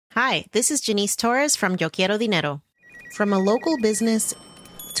Hi, this is Janice Torres from Yo Quiero Dinero. From a local business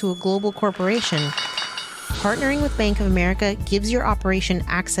to a global corporation, partnering with Bank of America gives your operation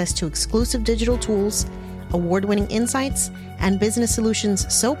access to exclusive digital tools, award-winning insights, and business solutions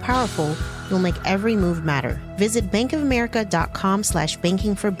so powerful you'll make every move matter. Visit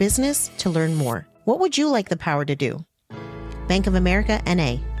bankofamerica.com/banking for business to learn more. What would you like the power to do? Bank of America,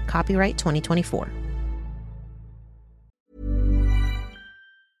 N.A. Copyright 2024.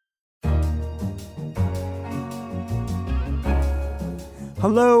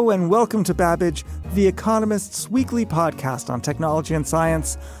 Hello and welcome to Babbage, The Economist's weekly podcast on technology and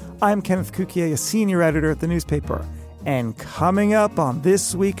science. I'm Kenneth Cukier, a senior editor at the newspaper. And coming up on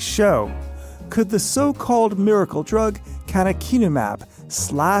this week's show, could the so-called miracle drug canakinumab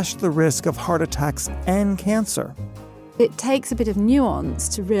slash the risk of heart attacks and cancer? It takes a bit of nuance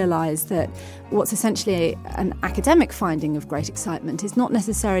to realise that what's essentially an academic finding of great excitement is not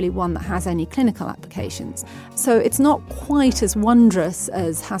necessarily one that has any clinical applications. So it's not quite as wondrous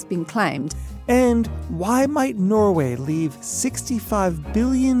as has been claimed. And why might Norway leave $65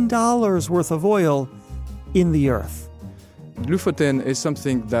 billion worth of oil in the earth? Lofoten is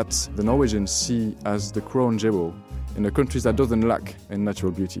something that the Norwegians see as the crown jewel in a country that doesn't lack in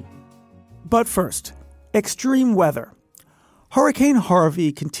natural beauty. But first, extreme weather. Hurricane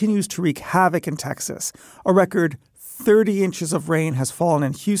Harvey continues to wreak havoc in Texas. A record 30 inches of rain has fallen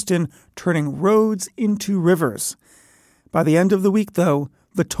in Houston, turning roads into rivers. By the end of the week, though,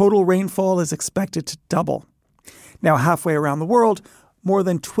 the total rainfall is expected to double. Now, halfway around the world, more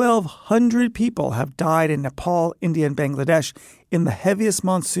than 1,200 people have died in Nepal, India, and Bangladesh in the heaviest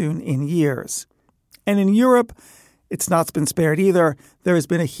monsoon in years. And in Europe, it's not been spared either. There has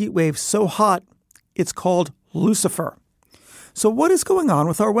been a heat wave so hot, it's called Lucifer. So what is going on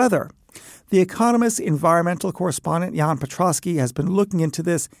with our weather? The Economist's environmental correspondent, Jan Petrosky, has been looking into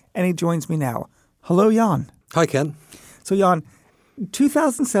this, and he joins me now. Hello, Jan. Hi, Ken. So, Jan,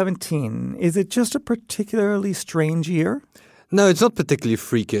 2017, is it just a particularly strange year? No, it's not particularly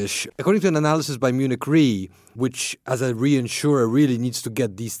freakish. According to an analysis by Munich Re, which as a reinsurer really needs to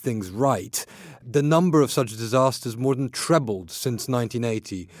get these things right, the number of such disasters more than trebled since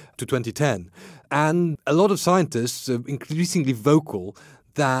 1980 to 2010. And a lot of scientists are increasingly vocal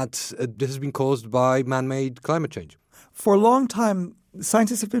that this has been caused by man-made climate change. For a long time,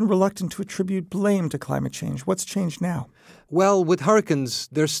 scientists have been reluctant to attribute blame to climate change. What's changed now? Well, with hurricanes,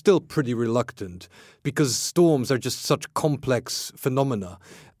 they're still pretty reluctant because storms are just such complex phenomena.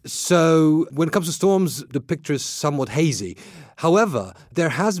 So when it comes to storms, the picture is somewhat hazy. However, there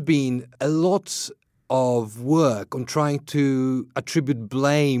has been a lot of work on trying to attribute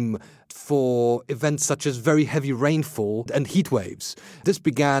blame for events such as very heavy rainfall and heat waves. This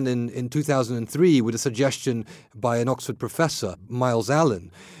began in 2003 with a suggestion by an Oxford professor, Miles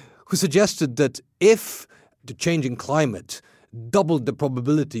Allen, who suggested that if the changing climate doubled the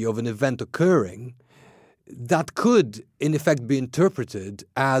probability of an event occurring, that could, in effect, be interpreted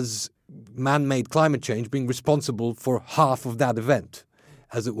as man-made climate change being responsible for half of that event,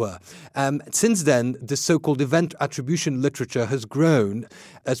 as it were. Since then, the so-called event attribution literature has grown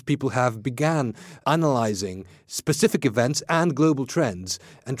as people have began analyzing specific events and global trends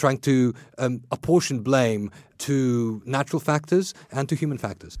and trying to apportion blame to natural factors and to human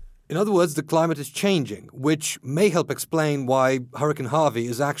factors. In other words, the climate is changing, which may help explain why Hurricane Harvey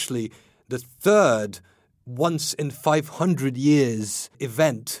is actually the third once in 500 years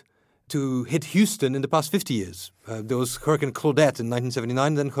event to hit Houston in the past 50 years. There was Hurricane Claudette in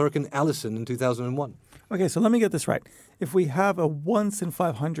 1979, then Hurricane Allison in 2001. Okay, so let me get this right. If we have a once in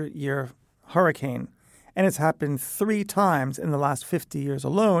 500-year hurricane, and it's happened 3 times in the last 50 years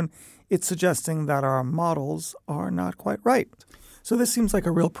alone, it's suggesting that our models are not quite right. So this seems like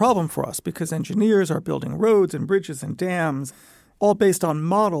a real problem for us because engineers are building roads and bridges and dams, all based on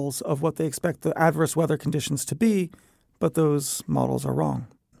models of what they expect the adverse weather conditions to be, but those models are wrong.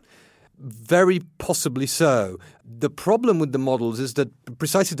 Very possibly so. The problem with the models is that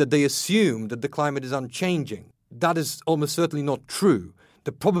precisely that they assume that the climate is unchanging. That is almost certainly not true.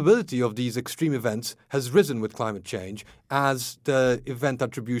 The probability of these extreme events has risen with climate change, as the event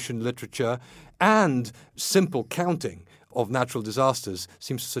attribution literature and simple counting of natural disasters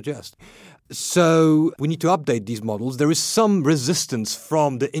seems to suggest. So we need to update these models. There is some resistance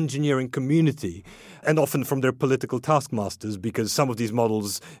from the engineering community and often from their political taskmasters because some of these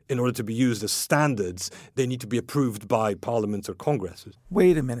models, in order to be used as standards, they need to be approved by parliaments or congresses.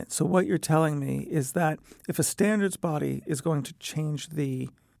 Wait a minute. So what you're telling me is that if a standards body is going to change the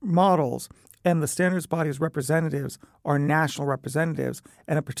models and the standards body's representatives are national representatives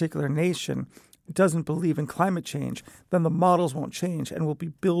and a particular nation doesn't believe in climate change, then the models won't change and we'll be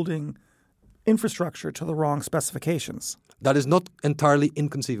building infrastructure to the wrong specifications. That is not entirely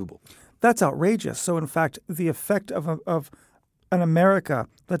inconceivable. That's outrageous. So, in fact, the effect of an America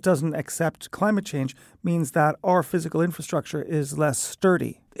that doesn't accept climate change means that our physical infrastructure is less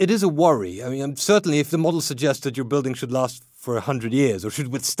sturdy. It is a worry. I mean, certainly if the model suggests that your building should last for 100 years or should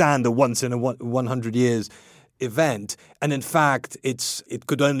withstand a once in a 100 years event, and in fact it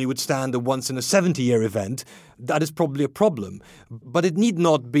could only withstand a once in a 70-year event, that is probably a problem. But it need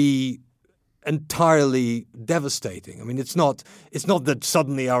not be entirely devastating. I mean, it's not that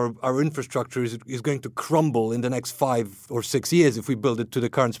suddenly our infrastructure is going to crumble in the next 5 or 6 years if we build it to the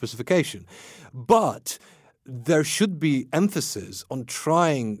current specification. But there should be emphasis on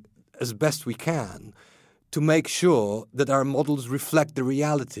trying as best we can to make sure that our models reflect the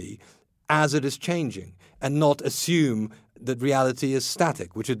reality as it is changing and not assume that reality is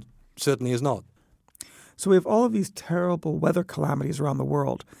static, which it certainly is not. So we have all of these terrible weather calamities around the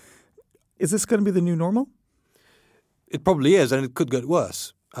world. Is this going to be the new normal? It probably is, and it could get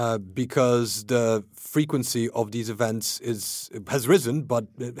worse because the frequency of these events has risen, but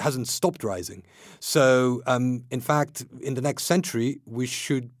it hasn't stopped rising. So, in fact, in the next century, we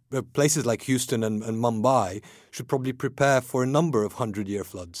should places like Houston and Mumbai should probably prepare for a number of 100-year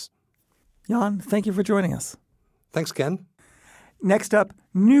floods. Jan, thank you for joining us. Thanks, Ken. Next up,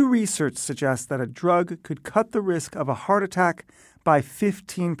 new research suggests that a drug could cut the risk of a heart attack by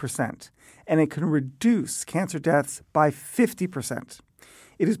 15%, and it can reduce cancer deaths by 50%.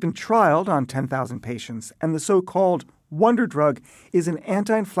 It has been trialed on 10,000 patients, and the so-called wonder drug is an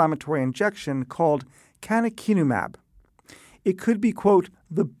anti-inflammatory injection called canakinumab. It could be, quote,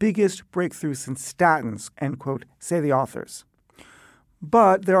 the biggest breakthrough since statins, end quote, say the authors.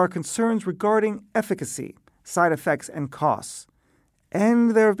 But there are concerns regarding efficacy, side effects, and costs.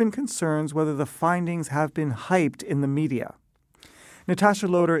 And there have been concerns whether the findings have been hyped in the media. Natasha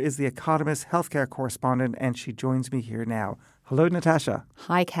Loder is the Economist healthcare correspondent, and she joins me here now. Hello, Natasha.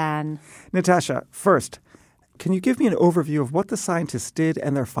 Hi, Ken. Natasha, first, can you give me an overview of what the scientists did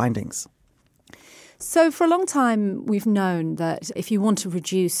and their findings? So for a long time, we've known that if you want to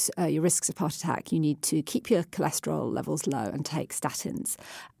reduce your risks of heart attack, you need to keep your cholesterol levels low and take statins.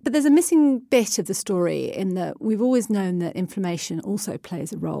 But there's a missing bit of the story in that we've always known that inflammation also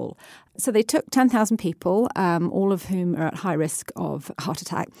plays a role. So they took 10,000 people, all of whom are at high risk of heart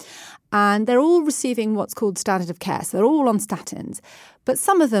attack, and they're all receiving what's called standard of care. So they're all on statins. But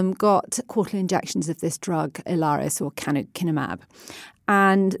some of them got quarterly injections of this drug, Ilaris or canakinumab.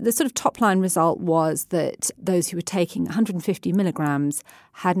 And the sort of top-line result was that those who were taking 150 milligrams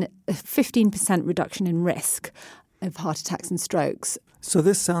had a 15% reduction in risk of heart attacks and strokes. So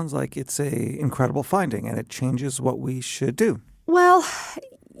this sounds like it's an incredible finding, and it changes what we should do. Well,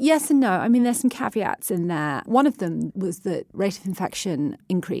 yes and no. I mean, there's some caveats in there. One of them was that rate of infection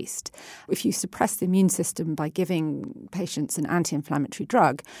increased. If you suppress the immune system by giving patients an anti-inflammatory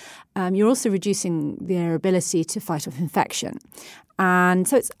drug, you're also reducing their ability to fight off infection. And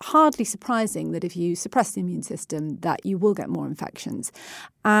so it's hardly surprising that if you suppress the immune system, that you will get more infections.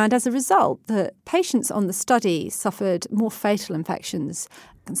 And as a result, the patients on the study suffered more fatal infections.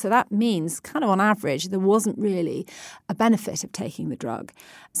 And so that means, kind of on average, there wasn't really a benefit of taking the drug.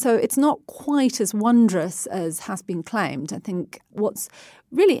 So it's not quite as wondrous as has been claimed. I think what's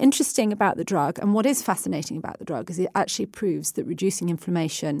really interesting about the drug and what is fascinating about the drug is it actually proves that reducing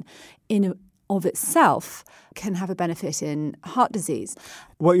inflammation of itself can have a benefit in heart disease.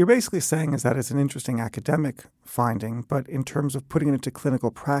 What you're basically saying is that it's an interesting academic finding, but in terms of putting it into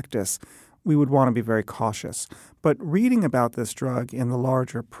clinical practice, we would want to be very cautious. But reading about this drug in the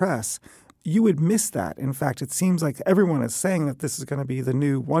larger press, you would miss that. In fact, it seems like everyone is saying that this is going to be the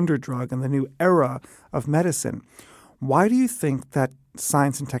new wonder drug and the new era of medicine. Why do you think that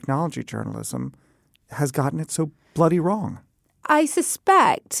science and technology journalism has gotten it so bloody wrong? I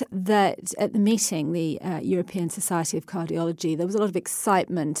suspect that at the meeting, the European Society of Cardiology, there was a lot of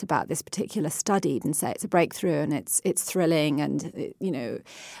excitement about this particular study and say it's a breakthrough and it's thrilling and,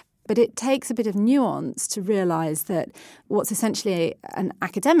 but it takes a bit of nuance to realise that what's essentially an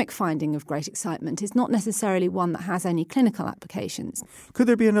academic finding of great excitement is not necessarily one that has any clinical applications. Could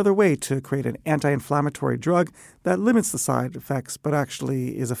there be another way to create an anti-inflammatory drug that limits the side effects but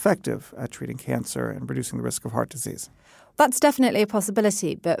actually is effective at treating cancer and reducing the risk of heart disease? That's definitely a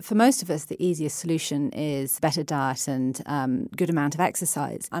possibility, but for most of us, the easiest solution is better diet and good amount of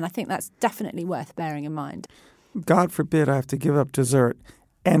exercise. And I think that's definitely worth bearing in mind. God forbid I have to give up dessert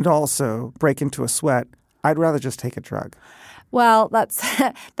and also break into a sweat. I'd rather just take a drug. Well, that's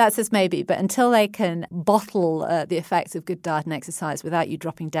as maybe, but until they can bottle the effects of good diet and exercise without you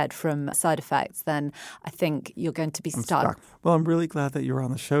dropping dead from side effects, then I think you're going to be stuck. Well, I'm really glad that you're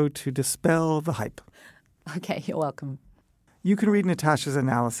on the show to dispel the hype. Okay, you're welcome. You can read Natasha's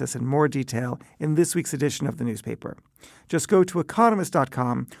analysis in more detail in this week's edition of the newspaper. Just go to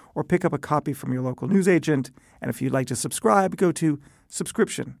economist.com or pick up a copy from your local newsagent. And if you'd like to subscribe, go to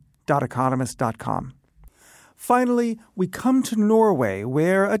subscription.economist.com. Finally, we come to Norway,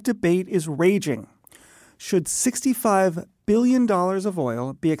 where a debate is raging. Should $65 billion of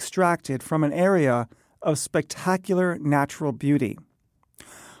oil be extracted from an area of spectacular natural beauty?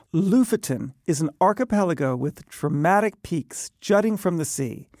 Lofoten is an archipelago with dramatic peaks jutting from the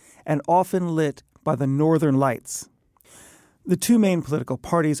sea and often lit by the northern lights. The two main political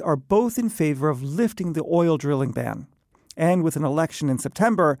parties are both in favor of lifting the oil drilling ban. And with an election in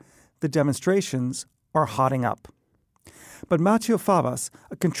September, the demonstrations are hotting up. But Matteo Favas,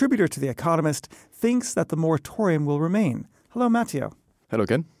 a contributor to The Economist, thinks that the moratorium will remain. Hello, Matteo. Hello,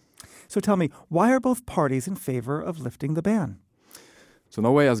 Ken. So tell me, why are both parties in favor of lifting the ban? So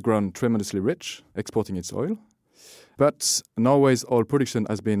Norway has grown tremendously rich, exporting its oil. But Norway's oil production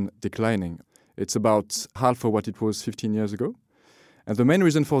has been declining. It's about half of what it was 15 years ago. And the main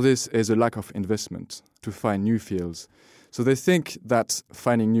reason for this is a lack of investment to find new fields. So they think that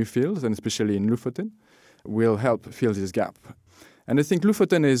finding new fields, and especially in Lofoten, will help fill this gap. And I think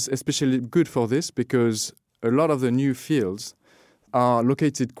Lofoten is especially good for this because a lot of the new fields are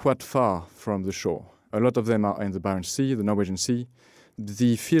located quite far from the shore. A lot of them are in the Barents Sea, the Norwegian Sea.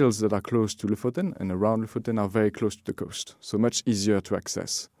 The fields that are close to Lofoten and around Lofoten are very close to the coast, so much easier to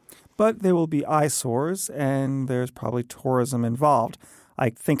access. But there will be eyesores, and there's probably tourism involved.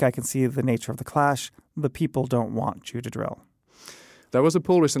 I think I can see the nature of the clash. The people don't want you to drill. There was a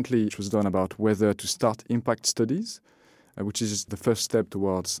poll recently which was done about whether to start impact studies, which is the first step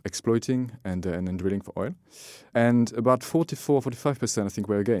towards exploiting and drilling for oil. And about 45% I think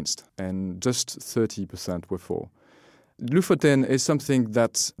were against, and just 30% were for. Lofoten is something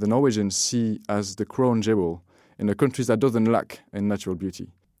that the Norwegians see as the crown jewel in a country that doesn't lack in natural beauty.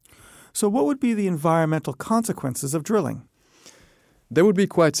 So what would be the environmental consequences of drilling? They would be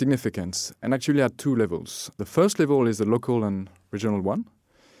quite significant, and actually at two levels. The first level is the local and regional one.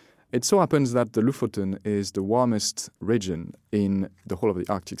 It so happens that the Lofoten is the warmest region in the whole of the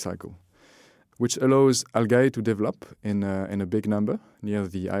Arctic cycle, which allows algae to develop in a big number near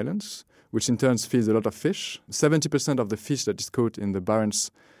the islands, which in turn feeds a lot of fish. 70% of the fish that is caught in the Barents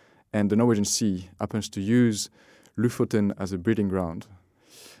and the Norwegian Sea happens to use Lofoten as a breeding ground.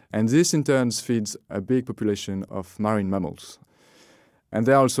 And this in turn feeds a big population of marine mammals. And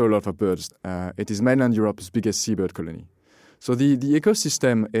there are also a lot of birds. It is mainland Europe's biggest seabird colony. So the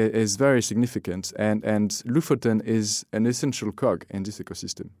ecosystem is very significant, and Lofoten is an essential cog in this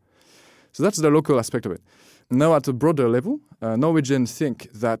ecosystem. So that's the local aspect of it. Now at a broader level, Norwegians think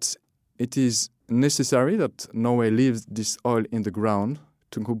that it is necessary that Norway leaves this oil in the ground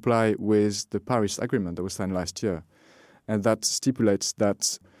to comply with the Paris Agreement that was signed last year. And that stipulates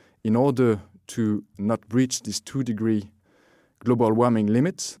that in order to not breach this 2-degree global warming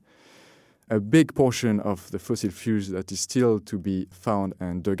limit, a big portion of the fossil fuels that is still to be found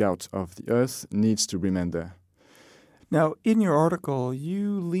and dug out of the earth needs to remain there. Now, in your article,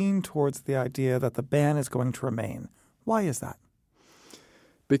 you lean towards the idea that the ban is going to remain. Why is that?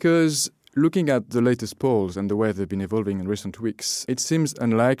 Because looking at the latest polls and the way they've been evolving in recent weeks, it seems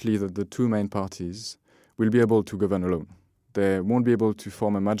unlikely that the two main parties will be able to govern alone. They won't be able to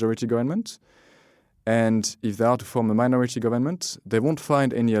form a majority government. And if they are to form a minority government, they won't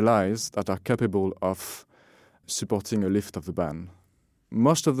find any allies that are capable of supporting a lift of the ban.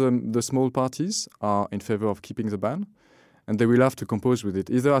 Most of the small parties are in favor of keeping the ban, and they will have to compose with it,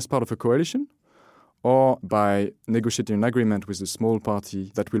 either as part of a coalition or by negotiating an agreement with the small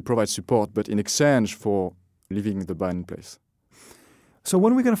party that will provide support, but in exchange for leaving the ban in place. So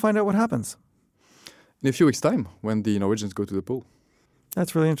when are we going to find out what happens? In a few weeks' time, when the Norwegians go to the poll.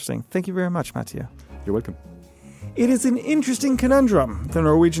 That's really interesting. Thank you very much, Matteo. You're welcome. It is an interesting conundrum the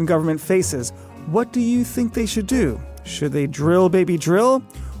Norwegian government faces. What do you think they should do? Should they drill, baby, drill?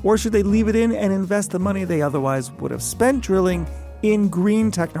 Or should they leave it in and invest the money they otherwise would have spent drilling in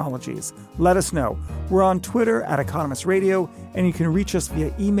green technologies? Let us know. We're on Twitter at Economist Radio, and you can reach us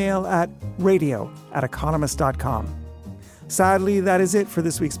via email at radio@economist.com. Sadly, that is it for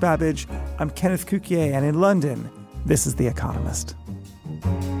this week's Babbage. I'm Kenneth Cukier, and in London, this is The Economist.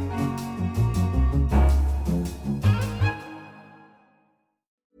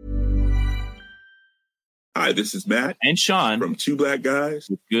 Hi, this is Matt and Sean from Two Black Guys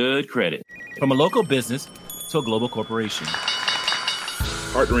with Good Credit. From a local business to a global corporation,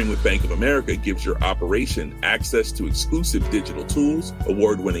 Partnering with Bank of America gives your operation access to exclusive digital tools,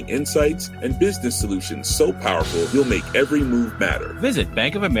 award-winning insights, and business solutions so powerful you'll make every move matter. Visit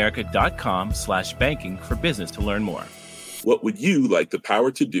bankofamerica.com/banking for business to learn more. What would you like the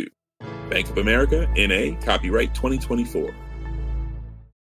power to do? Bank of America, N.A., copyright 2024.